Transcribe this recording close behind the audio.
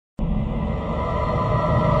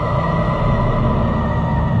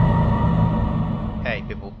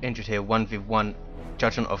a 1v1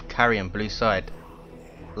 Judgement of Carrion blue side.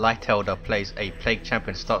 Lightelder plays a Plague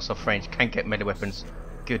Champion, starts off range, can get melee weapons,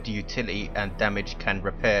 good utility and damage, can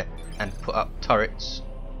repair and put up turrets.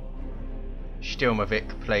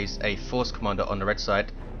 Shtyrmovik plays a Force Commander on the red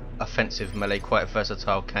side, offensive melee, quite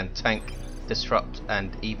versatile, can tank, disrupt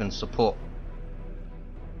and even support.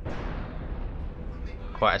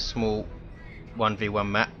 Quite a small 1v1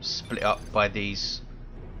 map, split up by these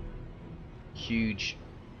huge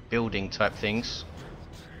building type things.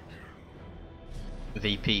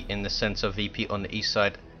 VP in the center, VP on the east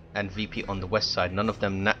side and VP on the west side, none of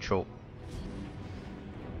them natural.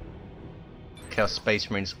 Chaos Space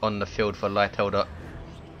Marines on the field for Lightelder,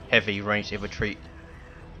 heavy ranged infantry,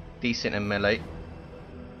 decent in melee,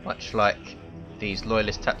 much like these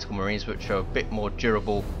Loyalist Tactical Marines, which are a bit more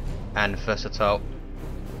durable and versatile.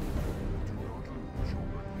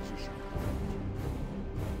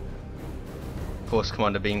 Force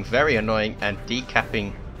Commander being very annoying and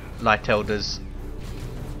decapping Lightelder's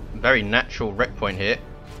very natural wreck point here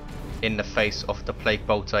in the face of the Plague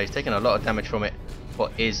Bolter. He's taking a lot of damage from it,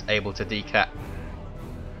 but is able to decap.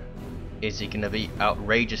 Is he going to be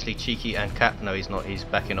outrageously cheeky and cap? No, he's not. He's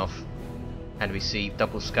backing off. And we see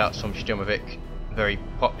double scouts from Shtyrmovik. Very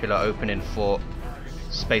popular opening for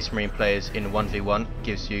Space Marine players in 1v1.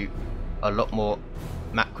 Gives you a lot more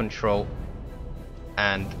map control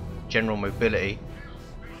and general mobility.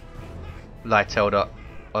 Lightelder,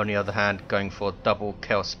 on the other hand, going for double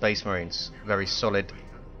Chaos Space Marines. Very solid,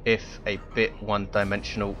 if a bit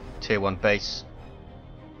one-dimensional tier 1 base.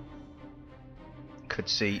 Could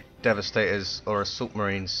see Devastators or Assault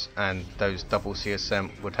Marines, and those double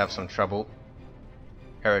CSM would have some trouble.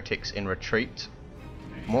 Heretics in retreat.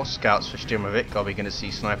 More scouts for Shtyrmovik. Are we going to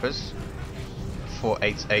see snipers?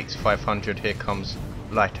 488, 500. Here comes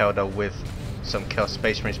Lightelder with some Chaos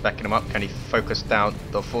Space Marines backing him up. Can he focus down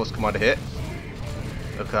the Force Commander here?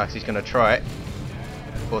 Looks like he's going to try it.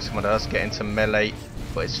 Force Commander does get into melee,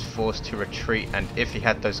 but is forced to retreat. And if he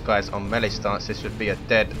had those guys on melee stance, this would be a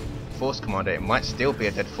dead Force Commander. It might still be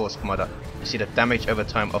a dead Force Commander. You see the damage over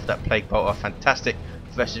time of that Plague Bolter, fantastic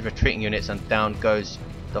versus retreating units, and down goes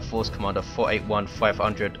the Force Commander. 481,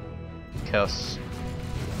 500. Chaos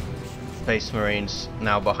Space Marines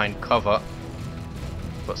now behind cover,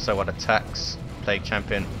 but so are attacks. Plague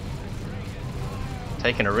Champion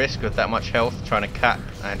taking a risk with that much health, trying to cap,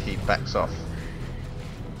 and he backs off.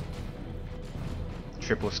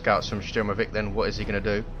 Triple scouts from Shtyrmovik, then what is he going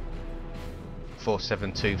to do?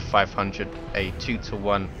 472, 500, a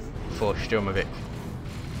 2-to-1 for Shtyrmovik.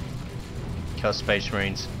 Chaos Space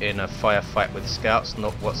Marines in a firefight with scouts,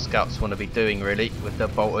 not what scouts want to be doing really with their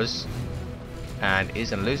bolters, and is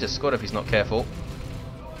going to lose his squad if he's not careful.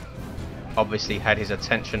 Obviously had his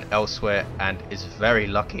attention elsewhere and is very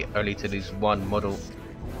lucky only to lose one model.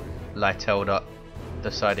 Lightelder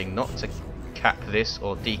deciding not to cap this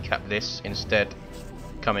or decap this, instead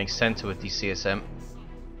coming center with the CSM.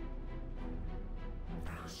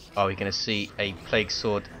 Are we going to see a Plague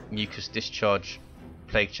Sword Mucus Discharge?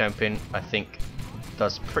 Plague Champion, I think,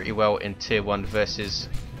 does pretty well in tier 1 versus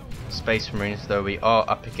Space Marines, though we are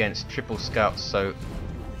up against triple scouts, so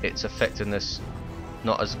its effectiveness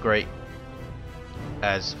not as great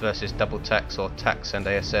as versus double tax or tax and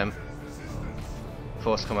ASM.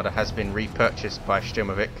 Force Commander has been repurchased by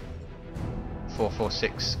Shtyrmovik.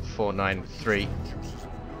 446, 493.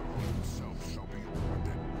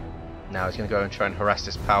 Now he's going to go and try and harass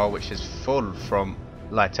this power, which is full from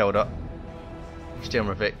Lightelder.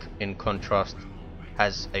 Shtyrmovik, in contrast,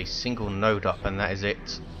 has a single node up, and that is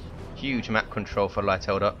it. Huge map control for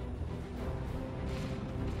Lightelder.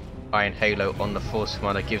 Iron Halo on the Force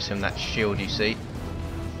Commander gives him that shield you see.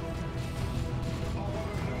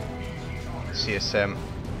 CSM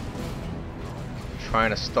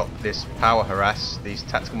trying to stop this power harass. These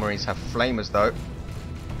Tactical Marines have flamers though.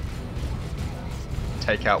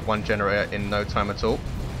 Take out one generator in no time at all.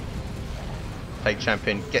 Plague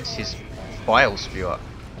Champion gets his Bile Spewer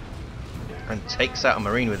and takes out a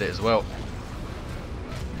Marine with it as well.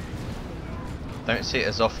 Don't see it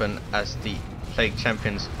as often as the Plague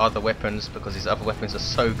Champion's other weapons because his other weapons are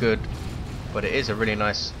so good, but it is a really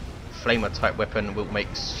nice flamer type weapon. Will make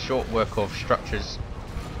short work of structures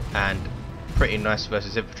and pretty nice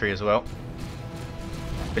versus infantry as well.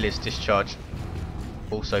 Bilious Discharge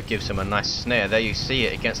also gives him a nice snare. There you see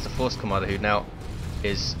it against the Force Commander, who now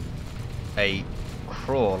is a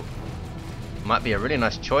crawl. Might be a really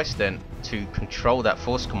nice choice then to control that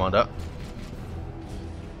Force Commander.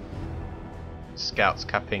 Scouts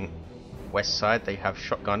capping west side, they have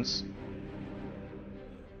shotguns.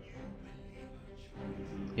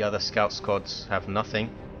 The other scout squads have nothing.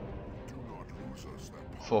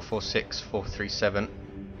 446, 437.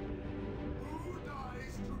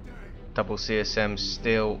 Double CSM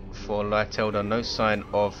still for Lightelder, no sign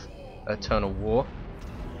of Eternal War.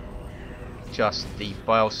 Just the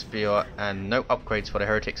Biosphere and no upgrades for the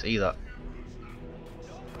Heretics either.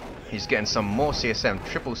 He's getting some more CSM,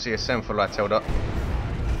 triple CSM for Lightelder.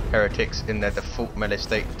 Heretics in their default melee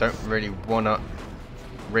state don't really wanna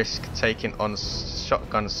risk taking on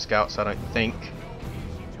shotgun scouts, I don't think.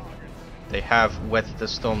 They have weathered the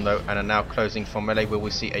storm though and are now closing for melee. Will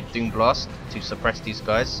we see a Doom Blast to suppress these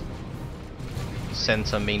guys?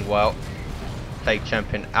 Center meanwhile, Plague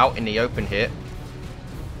Champion out in the open here.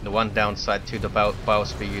 The one downside to the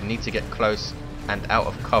Biosphere, you need to get close and out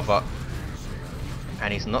of cover,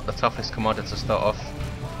 and he's not the toughest commander to start off,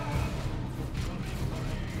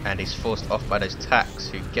 and he's forced off by those tacks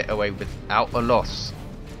who get away without a loss.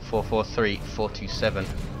 443, 427.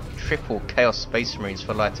 Triple Chaos Space Marines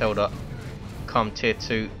for Lightelder. Come tier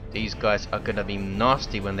 2, these guys are going to be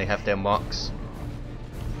nasty when they have their marks,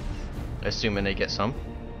 assuming they get some.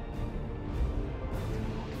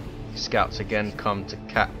 Scouts again come to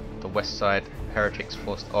cap the west side. Heretics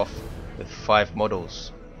forced off with 5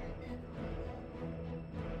 models.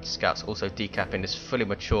 Scouts also decapping this fully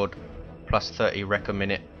matured plus 30 rec a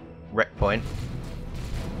minute rec point.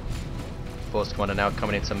 Force Commander now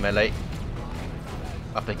coming into melee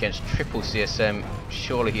up against triple CSM.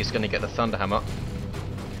 Surely he's going to get the Thunderhammer.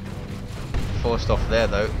 Forced off there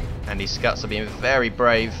though, and these scouts are being very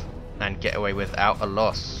brave and get away without a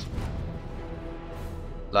loss.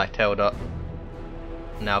 Lightelder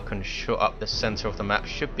now can shut up the center of the map,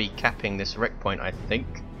 should be capping this rec point, I think.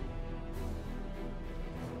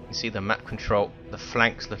 You see the map control, the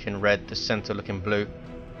flanks looking red, the center looking blue.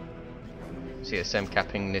 CSM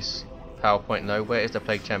capping this power point though. Where is the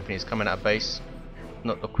Plague Champion? He's coming out of base.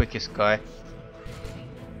 Not the quickest guy.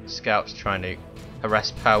 Scouts trying to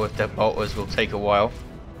harass power with their bolters will take a while.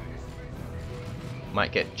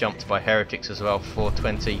 Might get jumped by Heretics as well.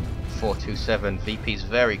 420, 427. VP's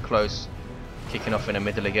very close. Kicking off in the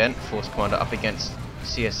middle again. Force Commander up against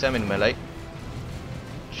CSM in melee.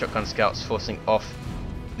 Shotgun Scouts forcing off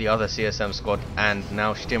the other CSM squad, and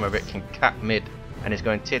now Shtyrmovik can cap mid and is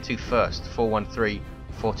going tier 2 first. 413,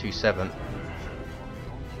 427.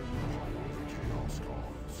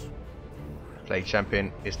 Plague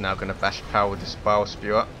Champion is now going to bash power with the Spiral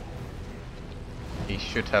Spewer. He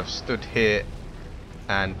should have stood here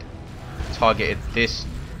and targeted this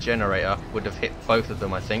generator, would have hit both of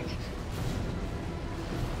them, I think.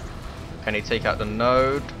 Can he take out the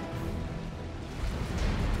node?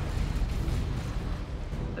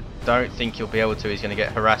 I don't think he'll be able to. He's going to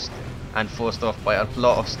get harassed and forced off by a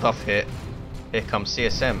lot of stuff here. Here comes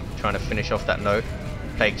CSM trying to finish off that node.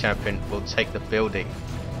 Plague Champion will take the building.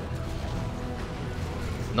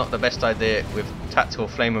 Not the best idea with tactical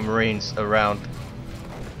Flamer Marines around.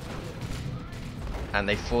 And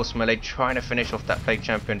they force melee trying to finish off that Plague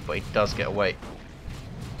Champion, but he does get away.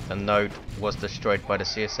 The node was destroyed by the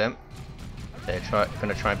CSM. They're going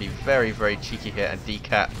to try and be very, very cheeky here and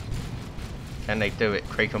decap. Can they do it?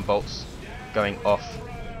 Kraken bolts going off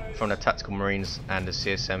from the tactical Marines, and the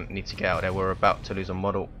CSM need to get out there. We're about to lose a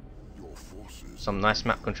model. Some nice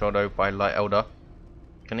map control though by Lightelder.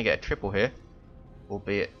 Can they get a triple here?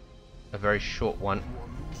 Albeit a very short one.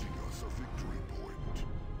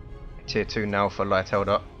 Tier 2 now for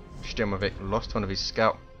Lightelder. Shtyrmovik lost one of his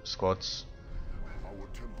scout squads.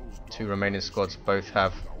 2 remaining squads both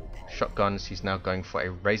have shotguns. He's now going for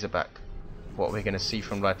a Razorback. What we're going to see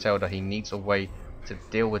from Lightelder, he needs a way to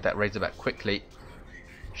deal with that Razorback quickly.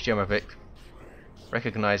 Shtyrmovik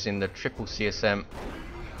recognizing the triple CSM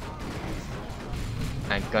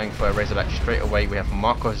and going for a Razorback straight away. We have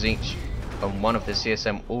Marco Zinch on one of the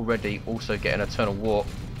CSM already, also getting Eternal War.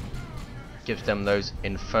 Gives them those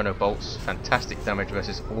Inferno Bolts. Fantastic damage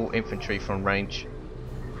versus all infantry from range.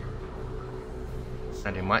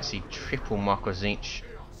 And we might see triple Marco Zinch,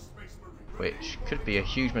 which could be a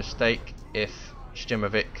huge mistake if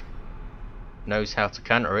Shtyrmovik knows how to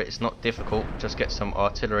counter it. It's not difficult, just get some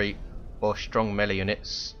artillery or strong melee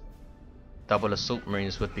units. Double Assault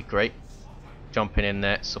Marines would be great. Jumping in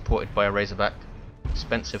there, supported by a Razorback.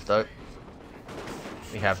 Expensive though.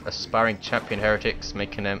 We have aspiring champion Heretics,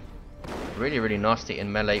 making them really, really nasty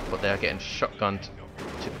in melee, but they are getting shotgunned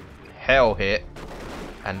to hell here.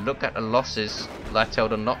 And look at the losses.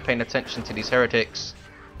 Lightelder not paying attention to these Heretics.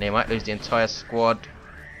 They might lose the entire squad.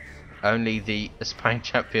 Only the aspiring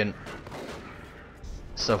champion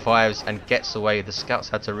survives and gets away. The scouts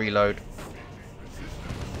had to reload.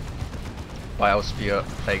 Biosphere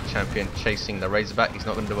Plague Champion chasing the Razorback. He's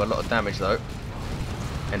not going to do a lot of damage though.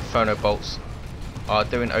 Inferno Bolts are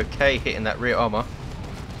doing okay, hitting that rear armor.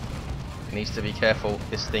 He needs to be careful.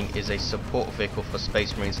 This thing is a support vehicle for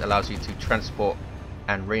Space Marines, allows you to transport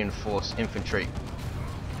and reinforce infantry.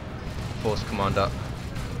 Force Commander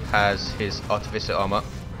has his artificer armor,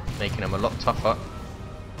 making him a lot tougher.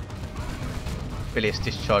 Bilious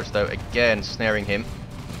Discharge though, again snaring him.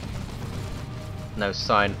 No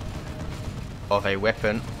sign of a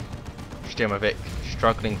weapon. Shtyrmovik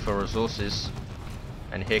struggling for resources.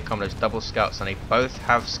 And here come those double scouts, and they both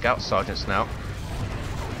have scout sergeants now,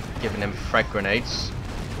 giving them frag grenades,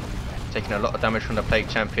 taking a lot of damage from the Plague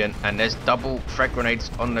Champion, and there's double frag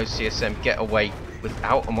grenades on those CSM. Get away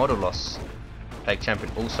without a model loss. Plague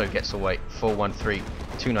Champion also gets away. 413,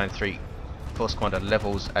 293. Force Commander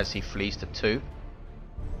levels as he flees to 2.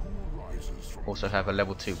 Also have a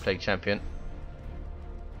level 2 Plague Champion.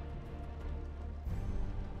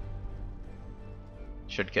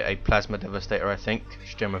 Should get a Plasma Devastator, I think.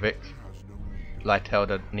 Shtyrmovik.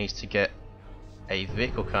 Lightelder needs to get a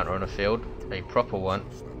vehicle counter on the field, a proper one.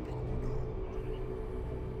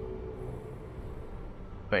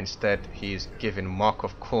 But instead he is giving Mark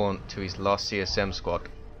of Khorne to his last CSM squad.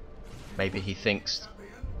 Maybe he thinks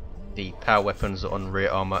the power weapons on rear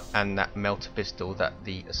armor and that melter pistol that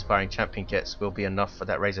the aspiring champion gets will be enough for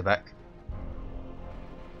that Razorback.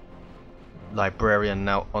 Librarian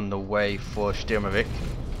now on the way for Shtyrmovik.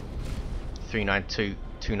 392,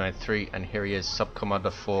 293, and here he is, Sub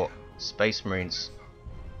Commander for Space Marines.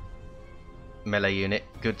 Melee unit,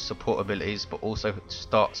 good support abilities, but also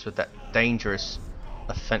starts with that dangerous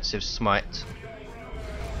offensive smite.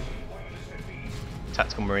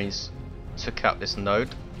 Tactical Marines took out this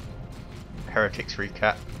node. Heretics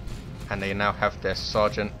recap, and they now have their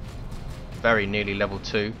sergeant very nearly level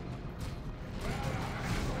 2.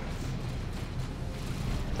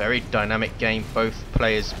 Very dynamic game, both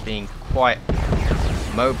players being quite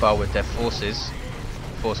mobile with their forces.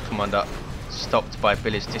 Force Commander stopped by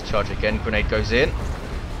Bilious Discharge again. Grenade goes in,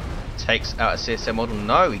 takes out a CSM model.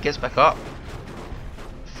 No, he gets back up.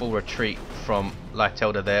 Full retreat from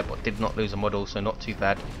Lightelder there, but did not lose a model, so not too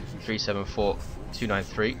bad. 374,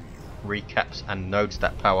 293 recaps and nodes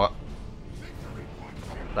that power.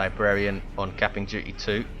 Librarian on capping duty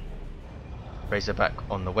 2. Razorback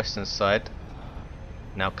on the western side,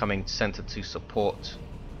 now coming centre to support.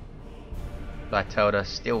 Lightelder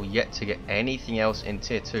still yet to get anything else in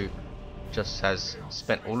tier 2, just has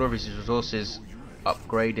spent all of his resources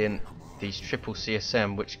upgrading these triple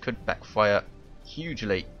CSM, which could backfire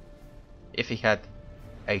hugely. If he had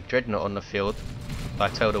a Dreadnought on the field,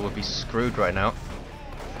 Lightelder would be screwed right now,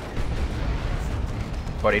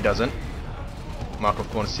 but he doesn't. Mark of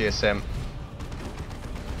Khorne CSM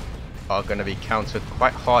are going to be countered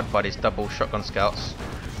quite hard by these double shotgun scouts.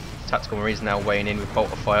 Tactical Marines now weighing in with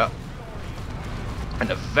bolt of fire,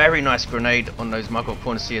 and a very nice grenade on those Mark of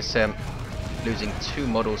Khorne CSM, losing 2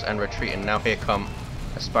 models and retreating. Now here come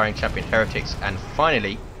aspiring champion Heretics, and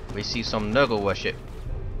finally we see some Nurgle worship,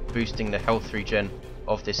 boosting the health regen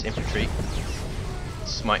of this infantry.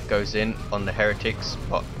 Smite goes in on the Heretics,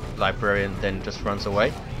 but Librarian then just runs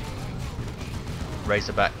away.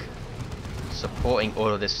 Razorback supporting all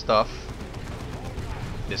of this stuff,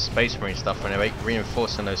 this Space Marine stuff anyway,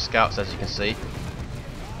 reinforcing those scouts as you can see.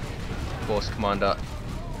 Force Commander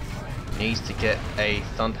needs to get a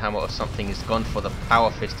Thunderhammer or something. He's gone for the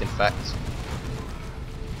Power Fist in fact,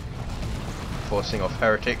 forcing off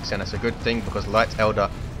Heretics, and that's a good thing because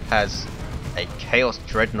Lightelder has a Chaos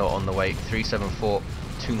Dreadnought on the way. 374,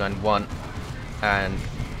 291, and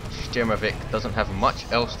Shtyrmovik doesn't have much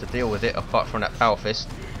else to deal with it apart from that Power Fist.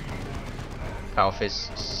 Power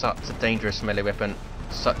Fist, such a dangerous melee weapon,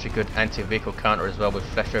 such a good anti-vehicle counter as well with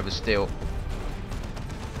Flesh over Steel.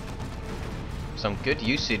 Some good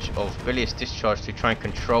usage of Bilious Discharge to try and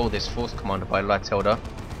control this Force Commander by Lightelder.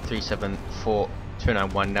 374,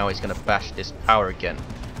 291, now he's going to bash this power again.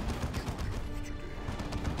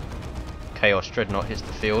 Chaos Dreadnought hits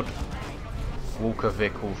the field. Walker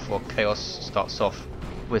vehicle for Chaos starts off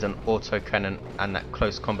with an autocannon and that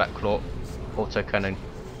close combat claw. Autocannon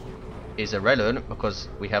is irrelevant because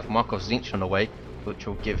we have Markov Zinch on the way, which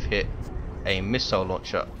will give it a missile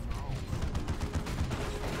launcher.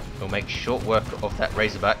 We'll make short work of that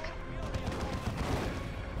Razorback.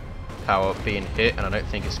 Power being hit, and I don't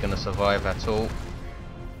think it's going to survive at all.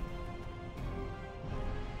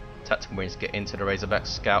 Tactical Marines get into the Razorback.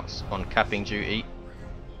 Scouts on capping duty.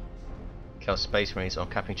 Chaos Space Marines on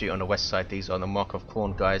capping duty on the west side. These are the Mark of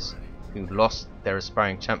Khorne guys who lost their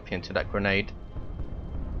aspiring champion to that grenade.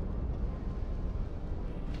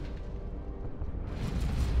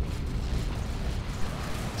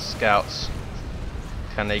 Scouts,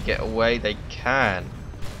 can they get away? They can.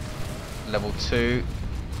 Level 2.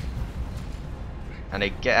 And they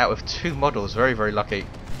get out with 2 models, very very lucky.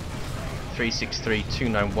 363,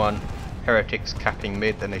 291, Heretics capping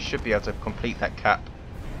mid, and they should be able to complete that cap.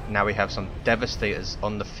 Now we have some Devastators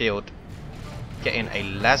on the field, getting a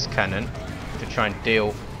las cannon to try and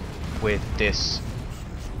deal with this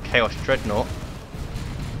Chaos Dreadnought.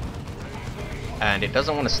 And it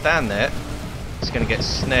doesn't want to stand there. It's going to get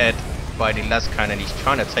snared by the las cannon. He's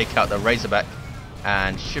trying to take out the Razorback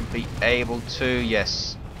and should be able to,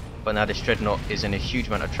 yes. But now this Dreadnought is in a huge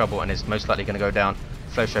amount of trouble and is most likely going to go down.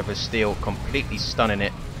 Flowshover Steel completely stunning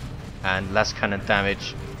it, and las cannon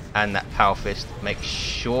damage and that Power Fist makes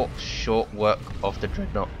short work of the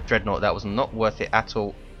Dreadnought. That was not worth it at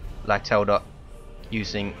all. Lightelder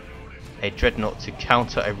using a Dreadnought to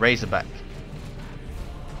counter a Razorback.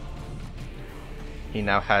 He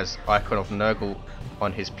now has Icon of Nurgle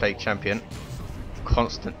on his Plague Champion.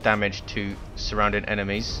 Constant damage to surrounding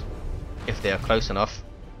enemies if they are close enough.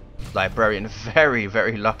 Librarian very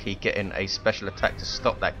lucky, getting a special attack to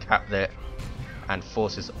stop that cap there and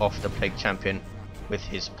forces off the Plague Champion with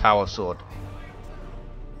his Power Sword.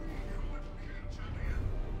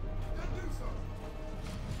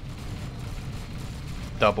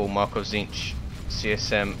 Double Markov Zinch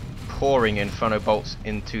CSM pouring Inferno Bolts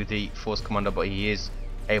into the Force Commander, but he is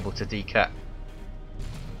able to decap.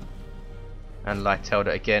 And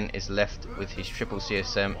Lightelder again is left with his triple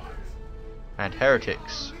CSM and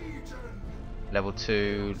Heretics. Level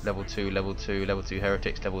 2, level 2, level 2, level 2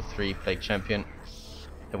 Heretics, level 3 Plague Champion,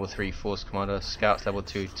 level 3 Force Commander, Scouts level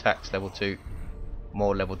 2, Tax level 2,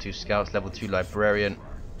 more level 2 Scouts, level 2 Librarian,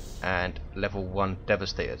 and level 1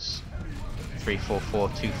 Devastators. 3, 4, 4,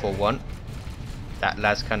 2, 4, 1. That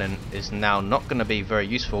las cannon is now not going to be very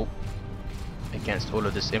useful against all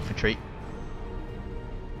of this infantry.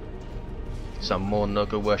 Some more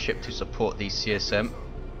Nurgle worship to support the CSM,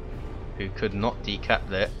 who could not decap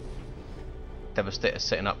there. Devastator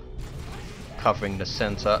setting up, covering the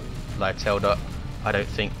center. Lightelder, I don't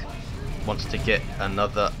think, wants to get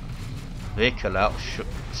another vehicle out,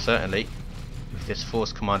 certainly, with this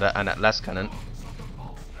Force Commander and that las cannon.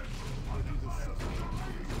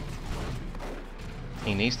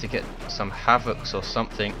 He needs to get some Havocs or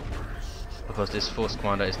something, because this Force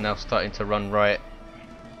Commander is now starting to run riot.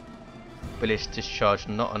 Village Discharge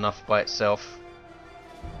not enough by itself.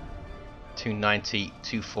 290,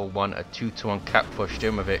 241, a 2-to-1 cap for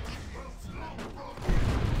Shtyrmovik.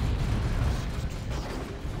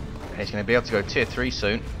 And he's going to be able to go tier 3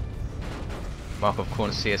 soon. Mark of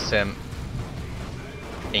Corner CSM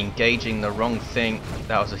engaging the wrong thing.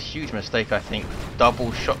 That was a huge mistake, I think.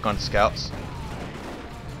 Double shotgun scouts.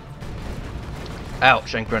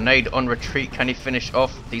 Ouch, and grenade on retreat. Can he finish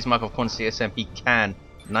off these Mark of Corner CSM? He can.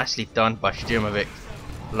 Nicely done by Shtyrmovik.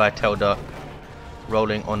 Lightelder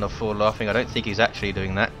rolling on the floor laughing. I don't think he's actually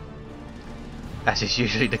doing that, as is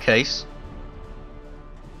usually the case.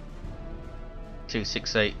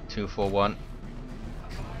 268, 241.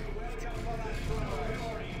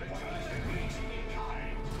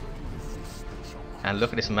 And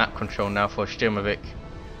look at this map control now for Shtyrmovik.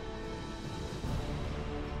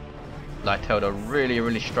 Lightelder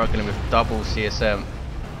really struggling with double CSM.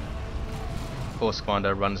 Force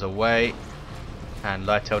Commander runs away, and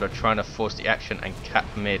Lightelder trying to force the action and cap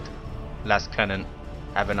mid. Las Cannon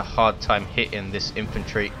having a hard time hitting this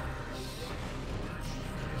infantry.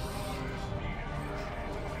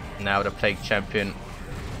 Now the Plague Champion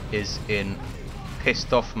is in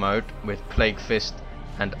pissed off mode with Plague Fist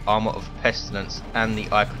and Armor of Pestilence and the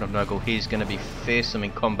Icon of Nurgle. He's going to be fearsome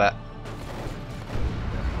in combat.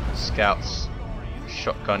 Scouts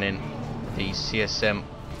shotgunning the CSM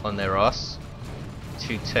on their ass.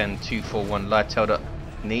 210, 241. Lightelder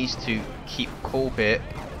needs to keep cool here,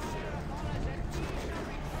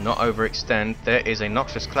 not overextend. There is a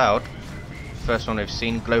Noxious Cloud, first one we've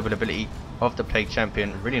seen. Global ability of the Plague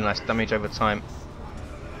Champion, really nice damage over time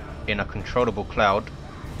in a controllable cloud.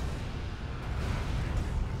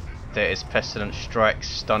 There is Pestilent Strike,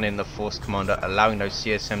 stunning the Force Commander, allowing those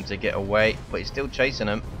CSM to get away, but he's still chasing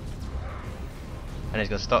them, and he's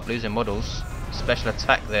going to start losing models. Special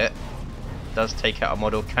attack there does take out a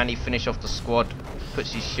model. Can he finish off the squad?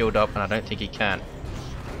 Puts his shield up, and I don't think he can.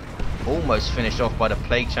 Almost finished off by the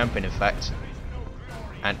Plague Champion, in fact.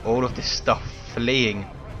 And all of this stuff fleeing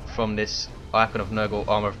from this Icon of Nurgle,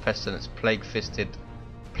 Armor of Pestilence, Plague Fisted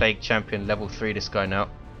Plague Champion, level 3 this guy now.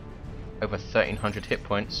 Over 1300 hit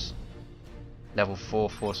points. Level 4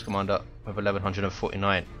 Force Commander with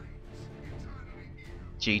 1149.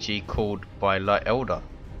 GG called by Lightelder.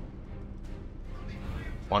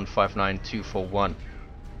 159241.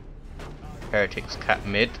 Heretics cap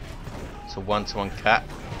mid. It's a 1-to-1 cap.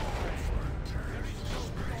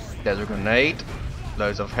 There's a grenade.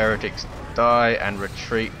 Loads of heretics die and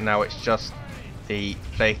retreat. Now it's just the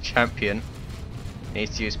Plague Champion.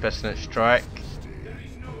 Needs to use Pestilent Strike.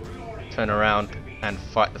 Turn around and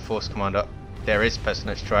fight the Force Commander. There is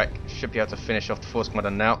Pestilent Strike. Should be able to finish off the Force Commander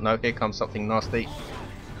now. No, here comes something nasty.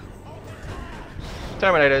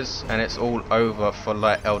 Terminators, and it's all over for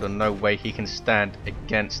Lightelder. No way he can stand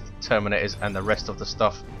against Terminators and the rest of the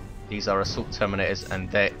stuff. These are Assault Terminators, and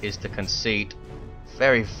there is the concede.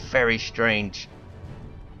 Very, very strange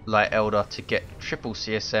Lightelder to get triple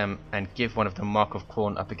CSM and give one of the Mark of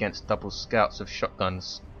Khorne up against double scouts with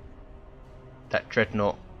shotguns. That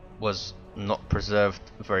Dreadnought was not preserved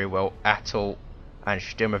very well at all, and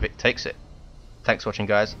Shtyrmovik takes it. Thanks for watching,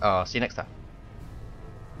 guys. I'll see you next time.